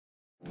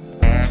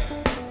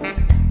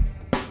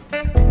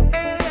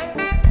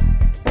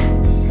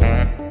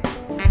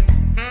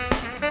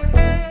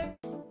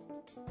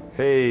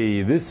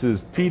Hey, this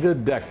is Peter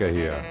Decker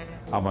here.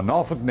 I'm a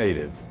Norfolk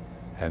native,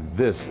 and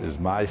this is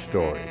my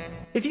story.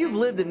 If you've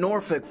lived in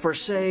Norfolk for,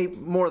 say,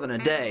 more than a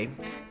day,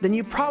 then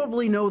you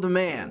probably know the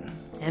man.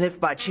 And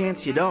if by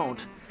chance you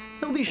don't,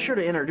 he'll be sure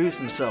to introduce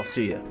himself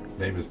to you.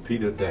 My name is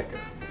Peter Decker.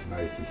 It's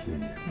nice to see you.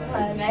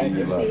 Nice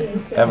to see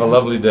you too. Have a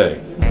lovely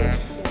day.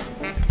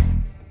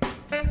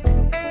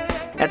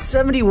 At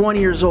 71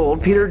 years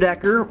old, Peter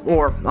Decker,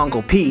 or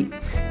Uncle Pete,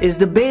 is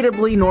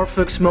debatably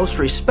Norfolk's most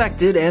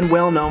respected and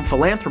well-known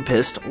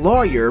philanthropist,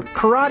 lawyer,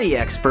 karate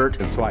expert,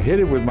 And so I hit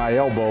it with my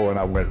elbow and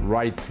I went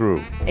right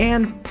through.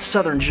 and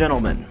Southern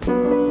gentleman.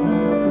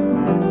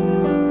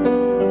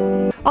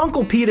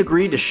 Uncle Pete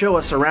agreed to show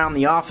us around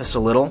the office a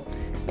little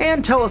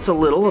and tell us a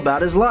little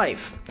about his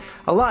life.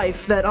 A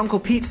life that Uncle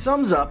Pete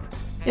sums up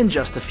in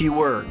just a few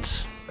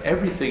words.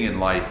 Everything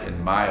in life,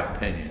 in my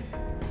opinion,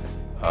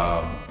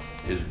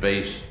 is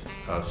based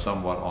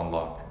somewhat on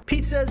luck.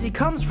 Pete says he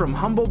comes from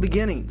humble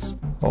beginnings.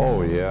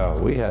 Oh yeah,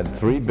 we had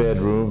 3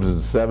 bedrooms and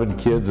 7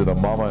 kids and a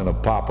mama and a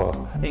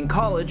papa. In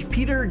college,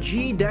 Peter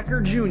G.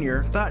 Decker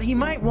Jr. thought he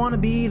might want to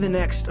be the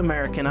next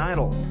American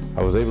Idol.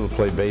 I was able to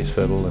play bass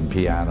fiddle and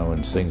piano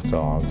and sing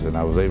songs, and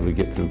I was able to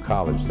get through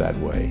college that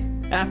way.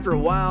 After a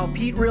while,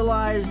 Pete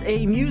realized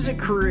a music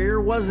career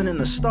wasn't in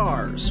the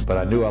stars. But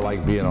I knew I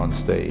liked being on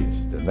stage.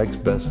 The next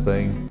best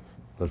thing,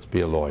 let's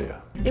be a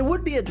lawyer. It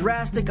would be a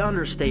drastic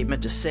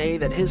understatement to say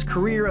that his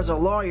career as a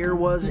lawyer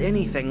was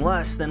anything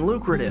less than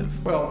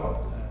lucrative.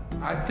 Well,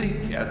 I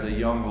think as a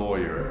young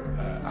lawyer,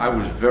 I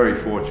was very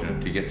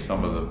fortunate to get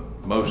some of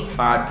the most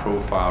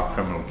high-profile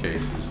criminal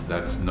cases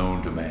that's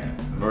known to man.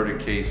 Murder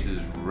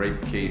cases,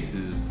 rape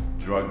cases,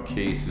 drug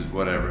cases,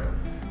 whatever.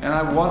 And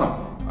I won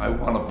them. I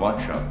won a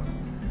bunch of them.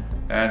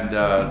 And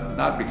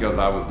not because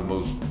I was the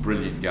most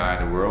brilliant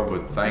guy in the world,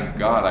 but thank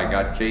God I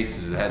got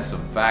cases that had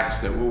some facts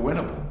that were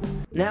winnable.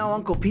 Now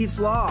Uncle Pete's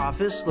law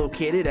office,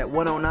 located at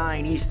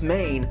 109 East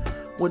Main,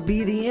 would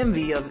be the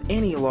envy of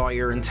any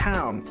lawyer in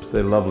town. It's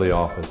a lovely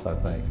office, I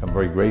think. I'm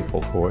very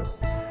grateful for it.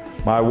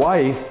 My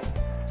wife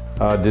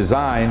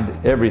designed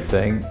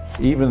everything,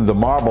 even the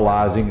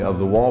marbleizing of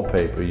the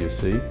wallpaper, you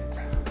see.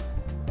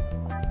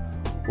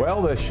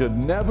 Well, there should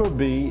never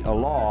be a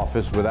law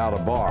office without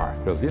a bar,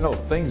 because, you know,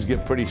 things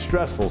get pretty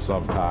stressful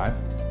sometimes.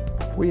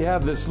 We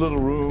have this little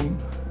room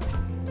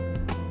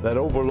that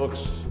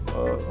overlooks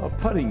a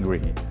putting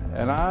green.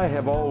 And I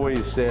have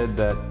always said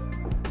that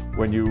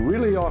when you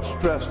really are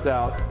stressed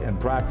out in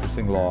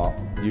practicing law,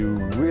 you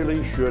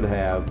really should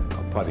have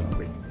a putting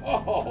green.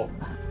 Oh.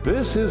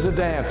 This is a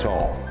dance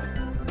hall.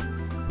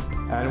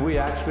 And we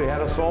actually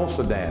had a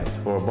salsa dance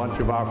for a bunch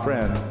of our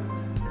friends.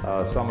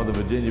 Some of the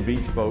Virginia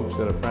Beach folks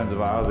that are friends of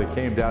ours, they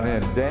came down here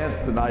and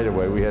danced the night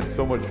away. We had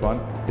so much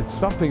fun. It's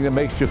something that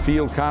makes you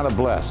feel kind of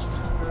blessed.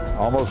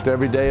 Almost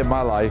every day of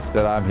my life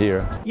that I'm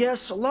here.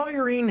 Yes,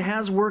 lawyering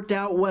has worked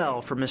out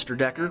well for Mr.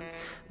 Decker,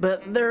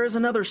 but there is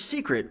another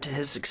secret to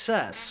his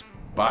success.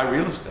 Buy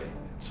real estate.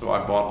 So I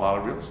bought a lot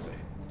of real estate.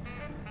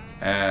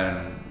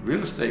 And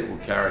real estate will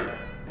carry you.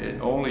 It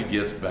only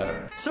gets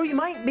better. So you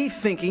might be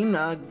thinking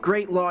a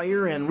great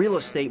lawyer and real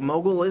estate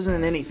mogul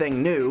isn't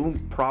anything new.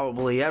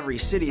 Probably every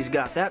city's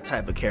got that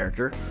type of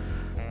character.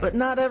 But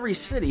not every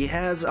city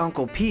has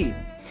Uncle Pete.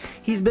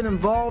 He's been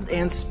involved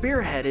and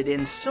spearheaded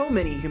in so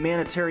many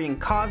humanitarian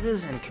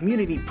causes and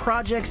community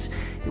projects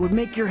it would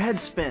make your head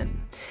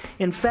spin.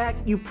 In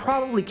fact, you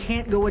probably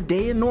can't go a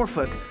day in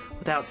Norfolk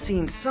without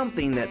seeing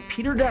something that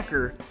Peter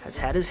Decker has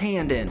had his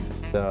hand in.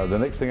 The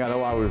next thing I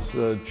know, I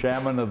was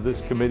chairman of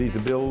this committee to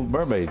build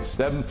mermaids,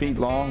 7 feet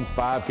long,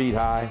 5 feet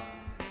high.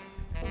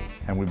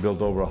 And we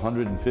built over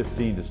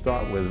 115 to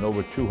start with and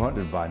over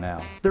 200 by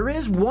now. There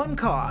is one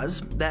cause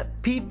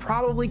that Pete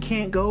probably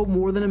can't go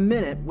more than a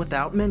minute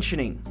without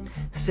mentioning.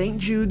 St.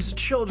 Jude's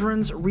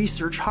Children's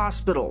Research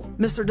Hospital.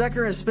 Mr.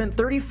 Decker has spent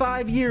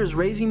 35 years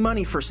raising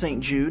money for St.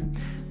 Jude,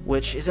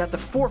 which is at the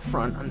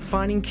forefront on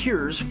finding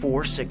cures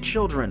for sick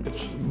children.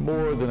 It's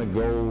more than a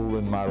goal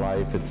in my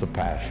life, it's a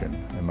passion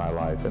in my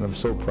life, and I'm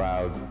so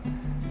proud.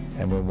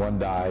 And when one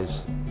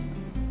dies,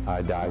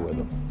 I die with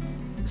them.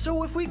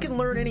 So if we can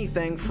learn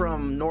anything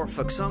from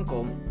Norfolk's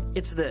uncle,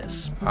 it's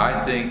this.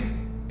 I think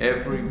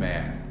every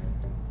man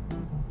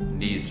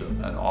needs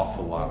an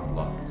awful lot of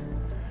luck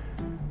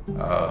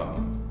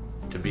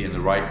to be in the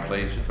right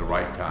place at the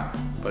right time.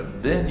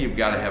 But then you've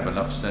got to have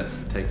enough sense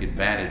to take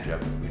advantage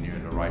of it when you're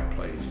in the right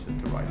place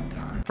at the right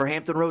time. For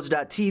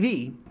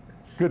HamptonRoads.tv,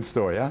 Good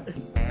story, huh?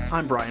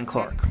 I'm Brian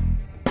Clark.